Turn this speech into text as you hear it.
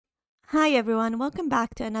Hi everyone, welcome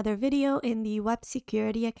back to another video in the Web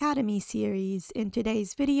Security Academy series. In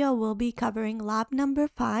today's video, we'll be covering lab number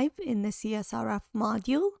 5 in the Csrf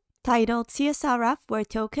module, titled Csrf where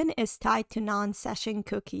token is tied to non-session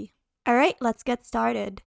cookie. Alright, let's get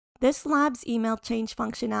started. This lab's email change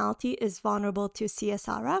functionality is vulnerable to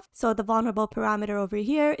Csrf, so the vulnerable parameter over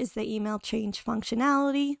here is the email change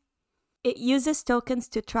functionality. It uses tokens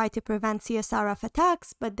to try to prevent Csrf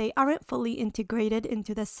attacks, but they aren't fully integrated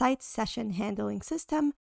into the site's session handling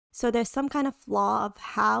system, so there's some kind of flaw of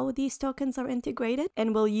how these tokens are integrated,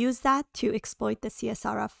 and we'll use that to exploit the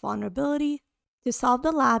Csrf vulnerability. To solve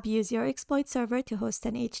the lab, use your exploit server to host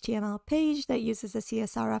an HTML page that uses a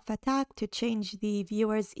Csrf attack to change the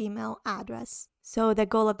viewer's email address. So the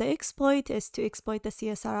goal of the exploit is to exploit the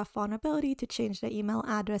Csrf vulnerability to change the email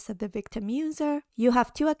address of the victim user. You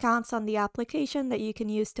have 2 accounts on the application that you can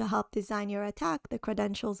use to help design your attack. The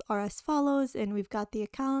credentials are as follows, and we've got the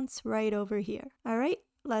accounts right over here. Alright,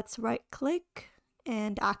 let's right click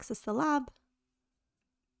and access the lab.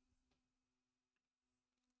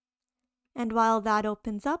 And while that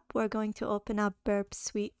opens up, we're going to open up Burp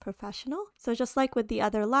Suite Professional. So just like with the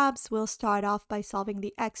other labs, we'll start off by solving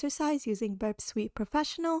the exercise using Burp Suite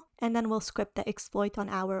Professional, and then we'll script the exploit on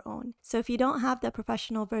our own. So if you don't have the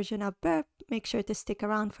professional version of Burp, make sure to stick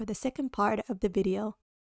around for the second part of the video.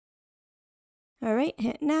 Alright,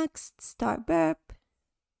 hit next, start Burp.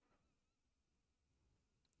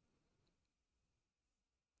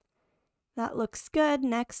 That looks good.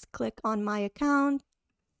 Next, click on My Account,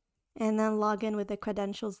 and then log in with the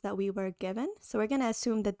credentials that we were given. So we're going to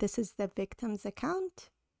assume that this is the victim's account.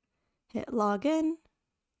 Hit login.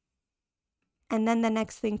 And then the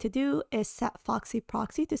next thing to do is set Foxy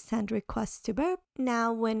Proxy to send requests to Burp.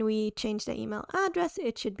 Now, when we change the email address,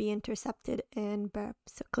 it should be intercepted in Burp.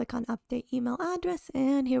 So click on Update Email Address,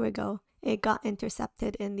 and here we go. It got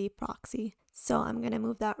intercepted in the proxy. So I'm going to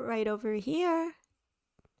move that right over here.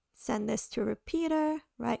 Send this to repeater,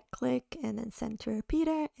 right click, and then send to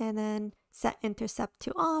repeater, and then set intercept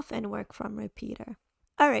to off and work from repeater.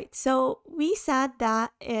 Alright, so we said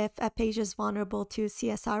that if a page is vulnerable to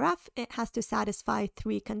Csrf, it has to satisfy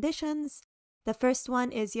 3 conditions. The first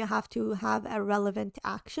one is you have to have a relevant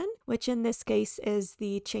action, which in this case is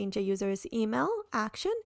the change a user's email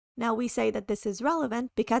action. Now we say that this is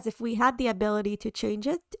relevant because if we had the ability to change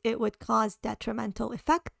it, it would cause detrimental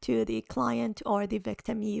effect to the client or the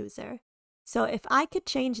victim user. So if I could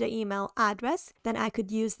change the email address, then I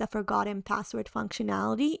could use the forgotten password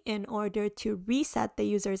functionality in order to reset the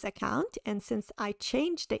user's account. And since I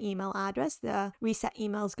changed the email address, the reset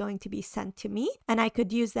email is going to be sent to me. And I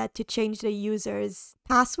could use that to change the user's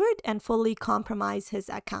password and fully compromise his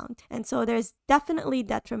account. And so there's definitely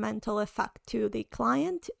detrimental effect to the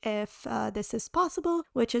client if this is possible,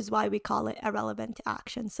 which is why we call it a relevant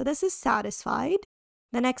action. So this is satisfied.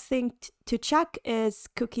 The next thing to check is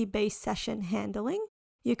cookie-based session handling.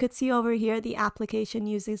 You could see over here the application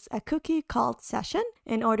uses a cookie called session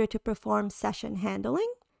in order to perform session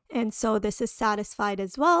handling. And so this is satisfied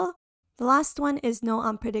as well. The last one is no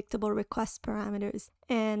unpredictable request parameters.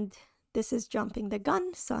 And this is jumping the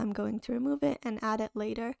gun, so I'm going to remove it and add it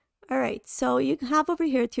later. Alright, so you have over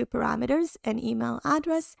here 2 parameters, an email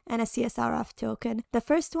address and a Csrf token. The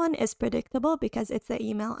first one is predictable because it's the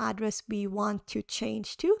email address we want to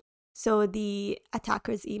change to. So the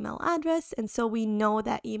attacker's email address, and so we know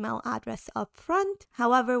that email address up front.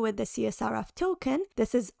 However, with the Csrf token,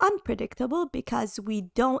 this is unpredictable because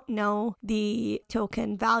we don't know the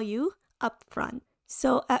token value up front.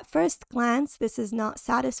 So at first glance, this is not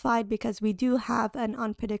satisfied because we do have an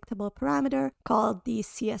unpredictable parameter called the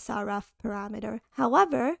Csrf parameter.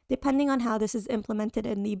 However, depending on how this is implemented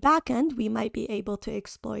in the backend, we might be able to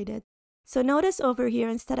exploit it. So notice over here,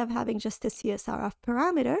 instead of having just a Csrf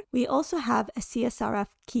parameter, we also have a Csrf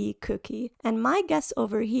key cookie. And my guess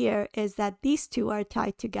over here is that these 2 are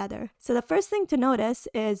tied together. So the first thing to notice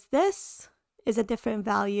is this is a different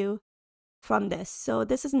value from this. So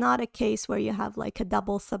this is not a case where you have like a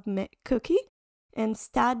double submit cookie.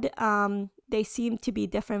 Instead, they seem to be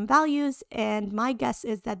different values, and my guess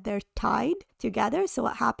is that they're tied together. So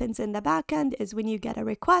what happens in the backend is when you get a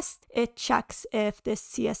request, it checks if this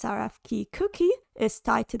Csrf key cookie is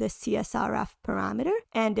tied to the Csrf parameter,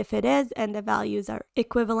 and if it is and the values are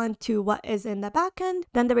equivalent to what is in the backend,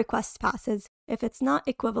 then the request passes. If it's not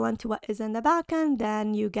equivalent to what is in the backend,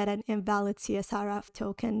 then you get an invalid Csrf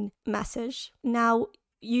token message. Now,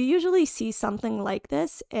 you usually see something like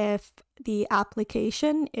this if the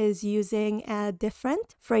application is using a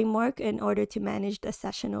different framework in order to manage the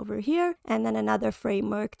session over here, and then another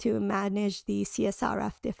framework to manage the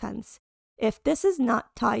Csrf defense. If this is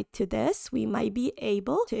not tied to this, we might be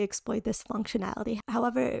able to exploit this functionality.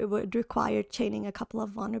 However, it would require chaining a couple of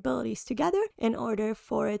vulnerabilities together in order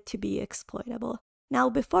for it to be exploitable. Now,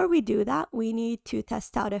 before we do that, we need to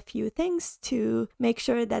test out a few things to make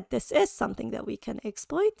sure that this is something that we can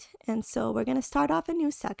exploit. And so we're going to start off a new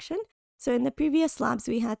section. So in the previous labs,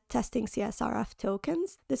 we had testing Csrf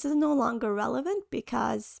tokens. This is no longer relevant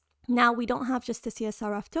because now we don't have just a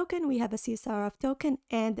Csrf token, we have a Csrf token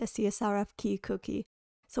and a Csrf key cookie.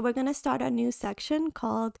 So we're going to start a new section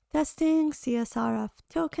called testing Csrf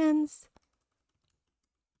tokens.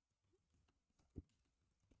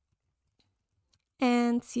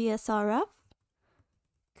 And Csrf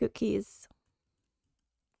cookies.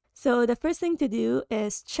 So the first thing to do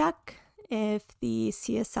is check if the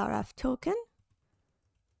Csrf token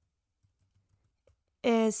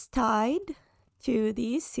is tied to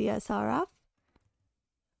the Csrf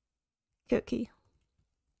cookie.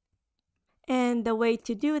 And the way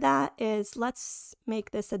to do that is, let's make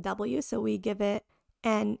this a W, so we give it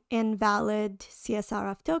an invalid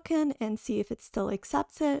Csrf token and see if it still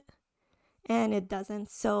accepts it. And it doesn't,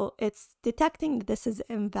 so it's detecting that this is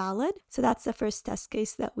invalid. So that's the first test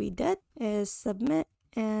case that we did, is submit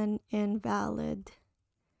an invalid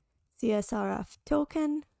Csrf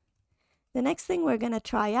token. The next thing we're going to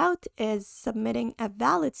try out is submitting a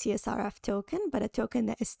valid Csrf token, but a token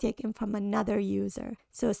that is taken from another user.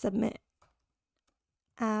 So submit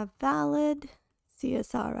a valid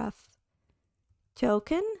Csrf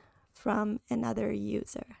token from another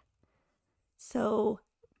user. So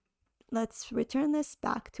let's return this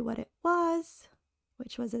back to what it was,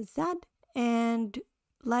 which was a Z, and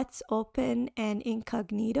let's open an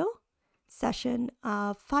incognito session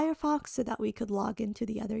of Firefox so that we could log into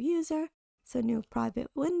the other user. So new private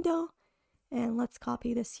window, and let's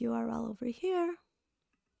copy this URL over here.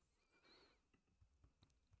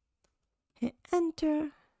 Hit enter.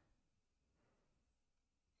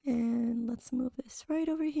 And let's move this right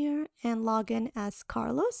over here and log in as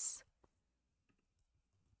Carlos.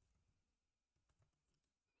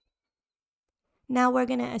 Now we're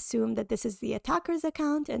going to assume that this is the attacker's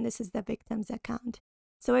account and this is the victim's account.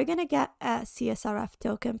 So we're going to get a Csrf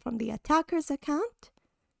token from the attacker's account.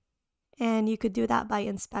 And you could do that by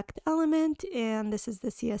inspect element. And this is the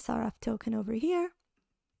Csrf token over here.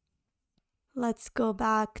 Let's go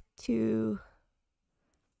back to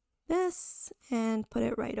this and put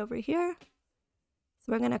it right over here.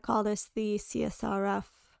 So we're going to call this the Csrf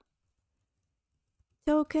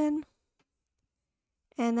token.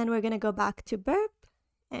 And then we're going to go back to Burp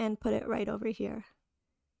and put it right over here.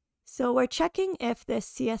 So we're checking if this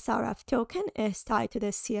Csrf token is tied to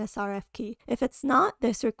this Csrf key. If it's not,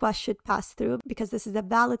 this request should pass through because this is a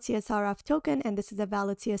valid Csrf token and this is a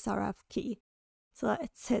valid Csrf key. So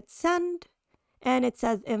let's hit send, and it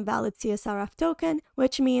says invalid Csrf token,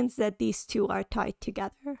 which means that these two are tied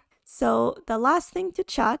together. So the last thing to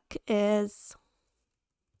check is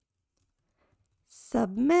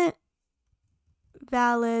submit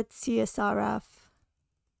valid Csrf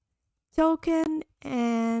token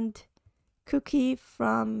and cookie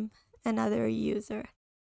from another user.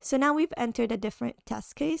 So now we've entered a different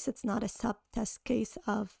test case. It's not a sub-test case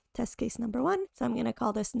of test case number 1. So I'm going to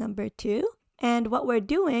call this number 2. And what we're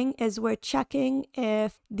doing is we're checking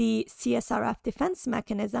if the Csrf defense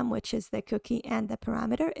mechanism, which is the cookie and the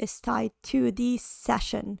parameter, is tied to the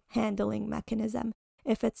session handling mechanism.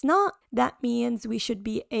 If it's not, that means we should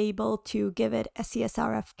be able to give it a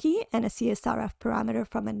Csrf key and a Csrf parameter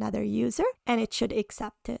from another user, and it should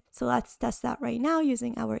accept it. So let's test that right now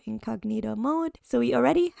using our incognito mode. So we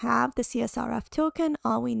already have the Csrf token.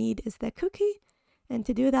 All we need is the cookie. And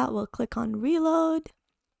to do that, we'll click on reload,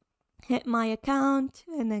 hit my account,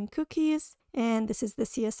 and then cookies. And this is the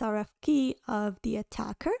Csrf key of the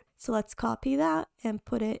attacker. So let's copy that and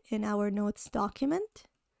put it in our notes document.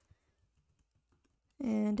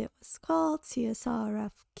 And it was called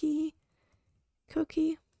Csrf key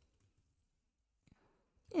cookie.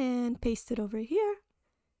 And paste it over here.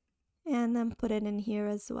 And then put it in here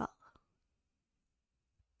as well.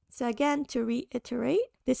 So again, to reiterate,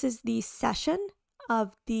 this is the session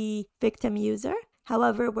of the victim user.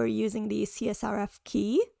 However, we're using the Csrf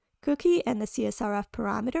key cookie and the Csrf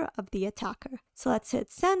parameter of the attacker. So let's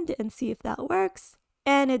hit send and see if that works.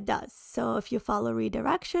 And it does. So if you follow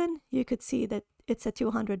redirection, you could see that it's a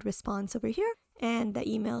 200 response over here, and the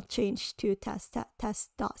email changed to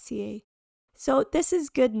test.test.ca. So this is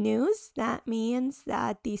good news. That means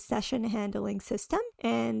that the session handling system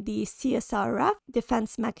and the Csrf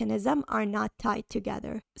defense mechanism are not tied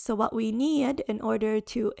together. So what we need in order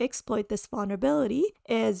to exploit this vulnerability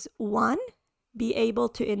is 1, be able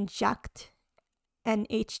to inject an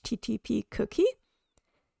HTTP cookie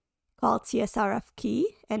called Csrf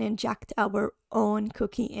key and inject our own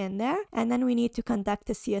cookie in there. And then we need to conduct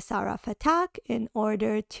a Csrf attack in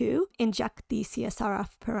order to inject the Csrf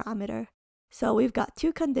parameter. So we've got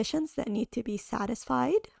two conditions that need to be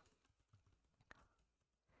satisfied.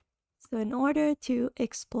 So in order to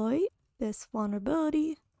exploit this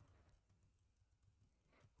vulnerability,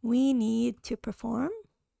 we need to perform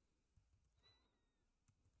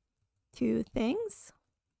two things.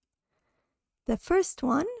 The first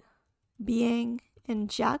one being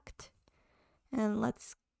inject, and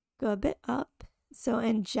let's go a bit up. So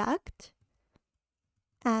inject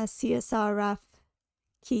as Csrf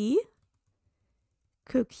key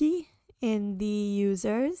cookie in the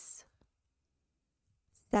user's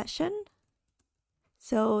session.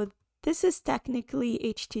 So this is technically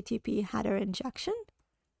HTTP header injection.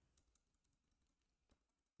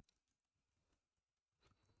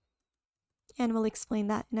 And we'll explain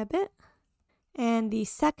that in a bit. And the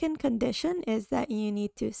second condition is that you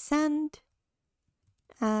need to send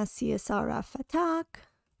a Csrf attack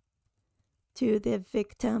to the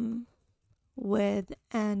victim with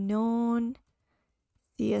a known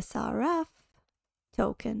Csrf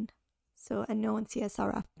token. So a known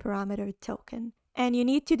Csrf parameter token. And you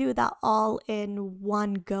need to do that all in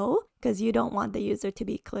one go because you don't want the user to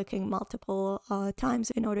be clicking multiple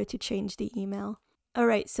times in order to change the email. All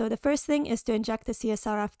right, so the first thing is to inject the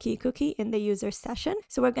Csrf key cookie in the user session.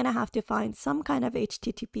 So we're going to have to find some kind of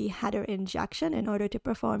HTTP header injection in order to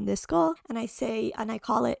perform this goal. And I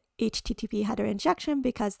call it HTTP header injection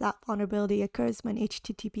because that vulnerability occurs when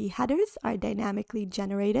HTTP headers are dynamically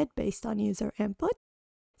generated based on user input.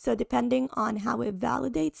 So depending on how it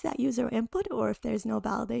validates that user input, or if there's no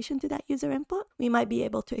validation to that user input, we might be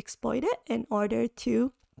able to exploit it in order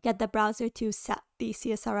to get the browser to set the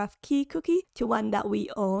Csrf key cookie to one that we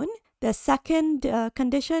own. The second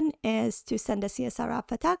condition is to send a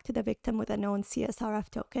Csrf attack to the victim with a known Csrf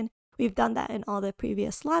token. We've done that in all the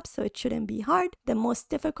previous labs, so it shouldn't be hard. The most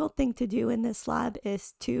difficult thing to do in this lab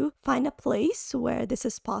is to find a place where this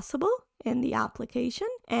is possible in the application.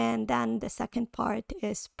 And then the second part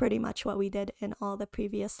is pretty much what we did in all the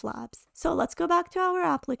previous labs. So let's go back to our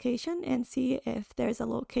application and see if there's a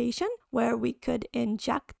location where we could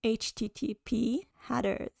inject HTTP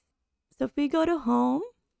headers. So if we go to home,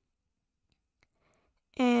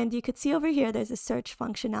 and you could see over here, there's a search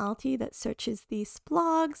functionality that searches these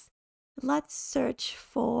blogs. Let's search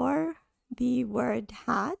for the word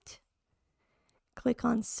hat. Click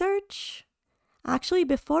on search. Actually,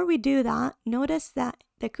 before we do that, notice that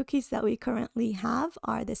the cookies that we currently have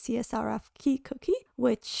are the Csrf key cookie,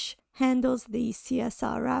 which handles the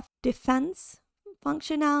Csrf defense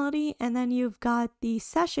functionality. And then you've got the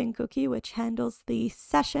session cookie, which handles the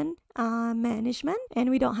session management. And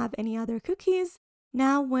we don't have any other cookies.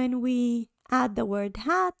 Now, when we add the word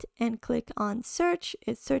hat and click on search,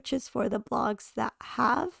 it searches for the blogs that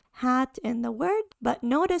have hat in the word. But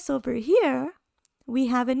notice over here, we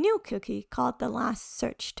have a new cookie called the last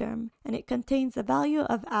search term, and it contains the value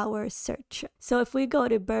of our search. So if we go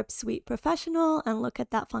to Burp Suite Professional and look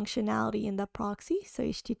at that functionality in the proxy, so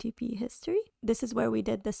HTTP history, this is where we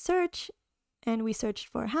did the search. And we searched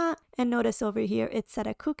for hat, and notice over here it set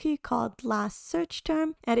a cookie called last search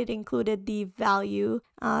term, and it included the value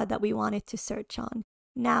that we wanted to search on.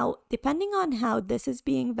 Now, depending on how this is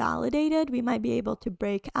being validated, we might be able to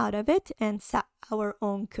break out of it and set our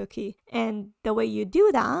own cookie. And the way you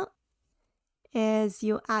do that is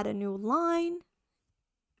you add a new line,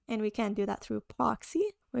 and we can't do that through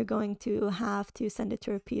proxy. We're going to have to send it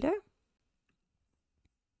to repeater.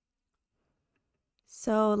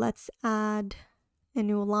 So let's add a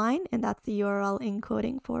new line, and that's the URL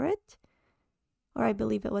encoding for it. Or I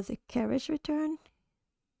believe it was a carriage return,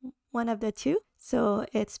 one of the two. So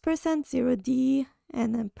it's %0d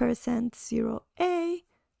and then %0a.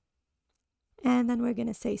 And then we're going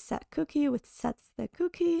to say set cookie, which sets the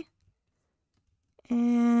cookie.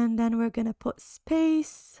 And then we're going to put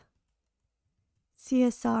space.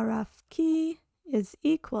 Csrf key is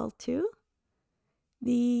equal to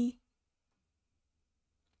the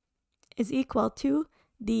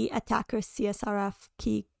attacker's Csrf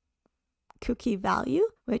key cookie value,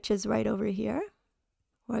 which is right over here.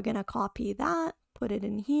 We're going to copy that, put it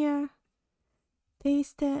in here,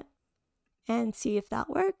 paste it, and see if that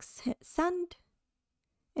works. Hit send.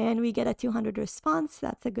 And we get a 200 response.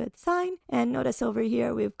 That's a good sign. And notice over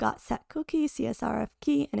here, we've got set cookie, Csrf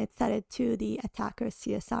key, and it's set it to the attacker's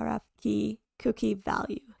Csrf key cookie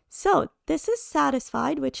value. So this is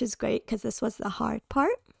satisfied, which is great because this was the hard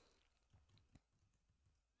part.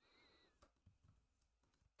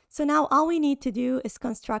 So now all we need to do is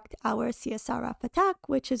construct our Csrf attack,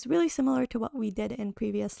 which is really similar to what we did in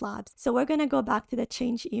previous labs. So we're going to go back to the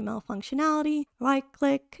change email functionality, right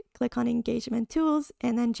click, click on engagement tools,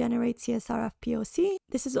 and then generate Csrf POC.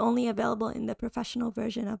 This is only available in the professional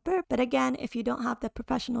version of Burp. But again, if you don't have the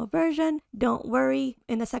professional version, don't worry.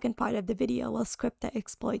 In the second part of the video, we'll script the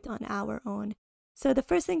exploit on our own. So the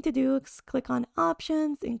first thing to do is click on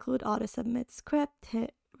options, include auto submit script,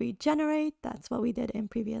 hit regenerate. That's what we did in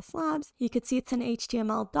previous labs. You could see it's an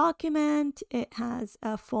HTML document. It has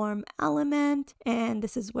a form element, and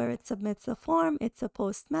this is where it submits the form. It's a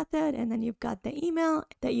post method, and then you've got the email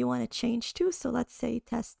that you want to change to. So let's say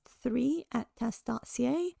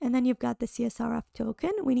test3@test.ca, and then you've got the Csrf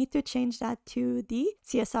token. We need to change that to the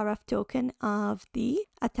Csrf token of the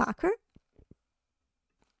attacker.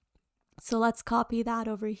 So let's copy that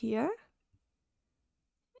over here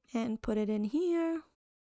and put it in here.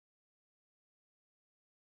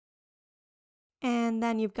 And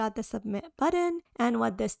then you've got the submit button. And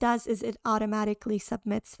what this does is it automatically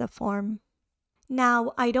submits the form.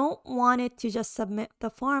 Now, I don't want it to just submit the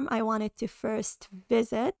form. I want it to first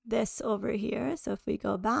visit this over here. So if we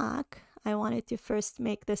go back, I want it to first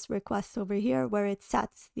make this request over here where it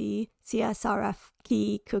sets the Csrf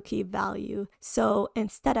key cookie value. So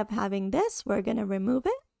instead of having this, we're going to remove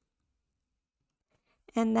it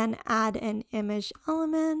and then add an image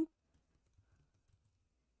element.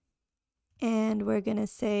 And we're going to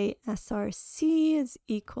say src is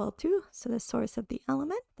equal to, so the source of the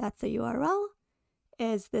element, that's the URL,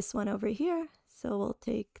 is this one over here. So we'll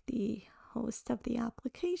take the host of the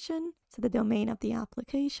application, so the domain of the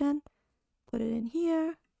application, put it in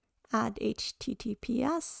here, add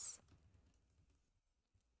HTTPS,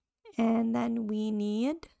 and then we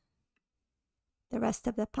need the rest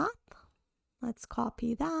of the path. Let's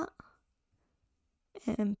copy that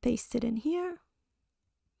and paste it in here.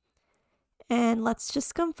 And let's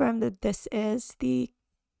just confirm that this is the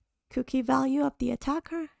cookie value of the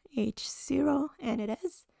attacker, H0, and it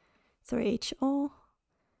is. So HO.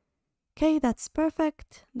 Okay, that's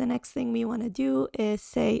perfect. The next thing we want to do is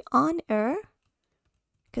say on error,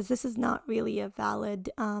 because this is not really a valid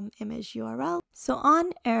image URL. So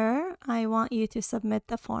on error, I want you to submit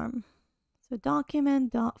the form. So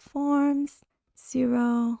document.forms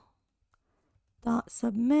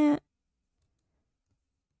 0.submit.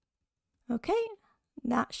 Okay,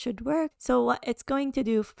 that should work. So what it's going to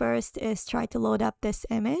do first is try to load up this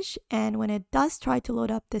image. And when it does try to load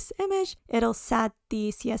up this image, it'll set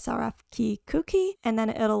the Csrf key cookie, and then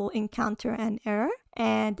it'll encounter an error,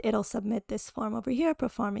 and it'll submit this form over here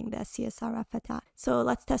performing the Csrf attack. So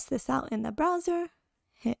let's test this out in the browser.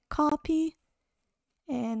 Hit copy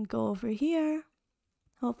and go over here.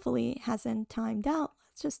 Hopefully it hasn't timed out.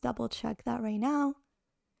 Let's just double check that right now.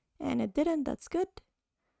 And it didn't, that's good.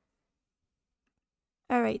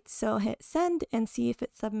 All right, so hit send and see if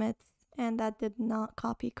it submits, and that did not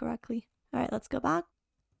copy correctly. All right, let's go back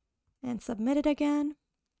and submit it again.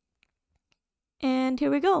 And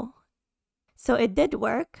here we go. So it did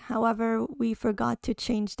work. However, we forgot to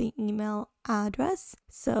change the email address.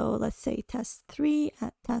 So let's say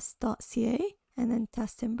test3@test.ca, and then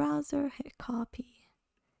test in browser, hit copy.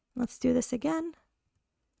 Let's do this again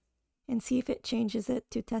and see if it changes it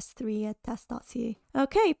to test3@test.ca.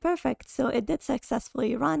 Okay, perfect. So it did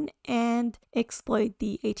successfully run and exploit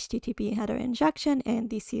the HTTP header injection and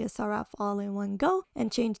the Csrf all in one go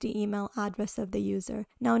and change the email address of the user.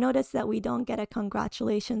 Now notice that we don't get a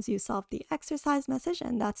congratulations, you solved the exercise message,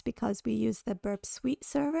 and that's because we use the Burp Suite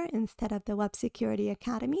server instead of the Web Security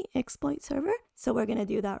Academy exploit server. So we're going to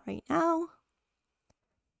do that right now.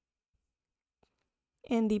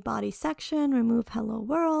 In the body section, remove hello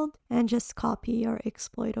world and just copy your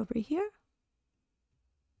exploit over here.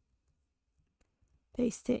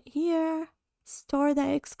 Paste it here, store the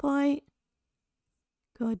exploit,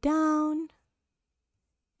 go down,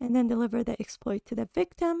 and then deliver the exploit to the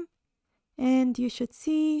victim. And you should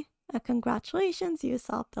see a congratulations, you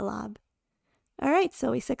solved the lab. All right,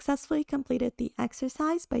 so we successfully completed the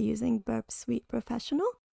exercise by using Burp Suite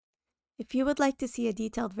Professional. If you would like to see a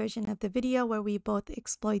detailed version of the video where we both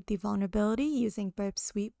exploit the vulnerability using Burp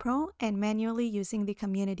Suite Pro and manually using the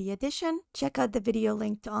Community Edition, check out the video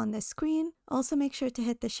linked on the screen. Also make sure to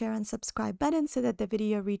hit the share and subscribe button so that the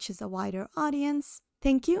video reaches a wider audience.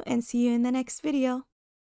 Thank you and see you in the next video.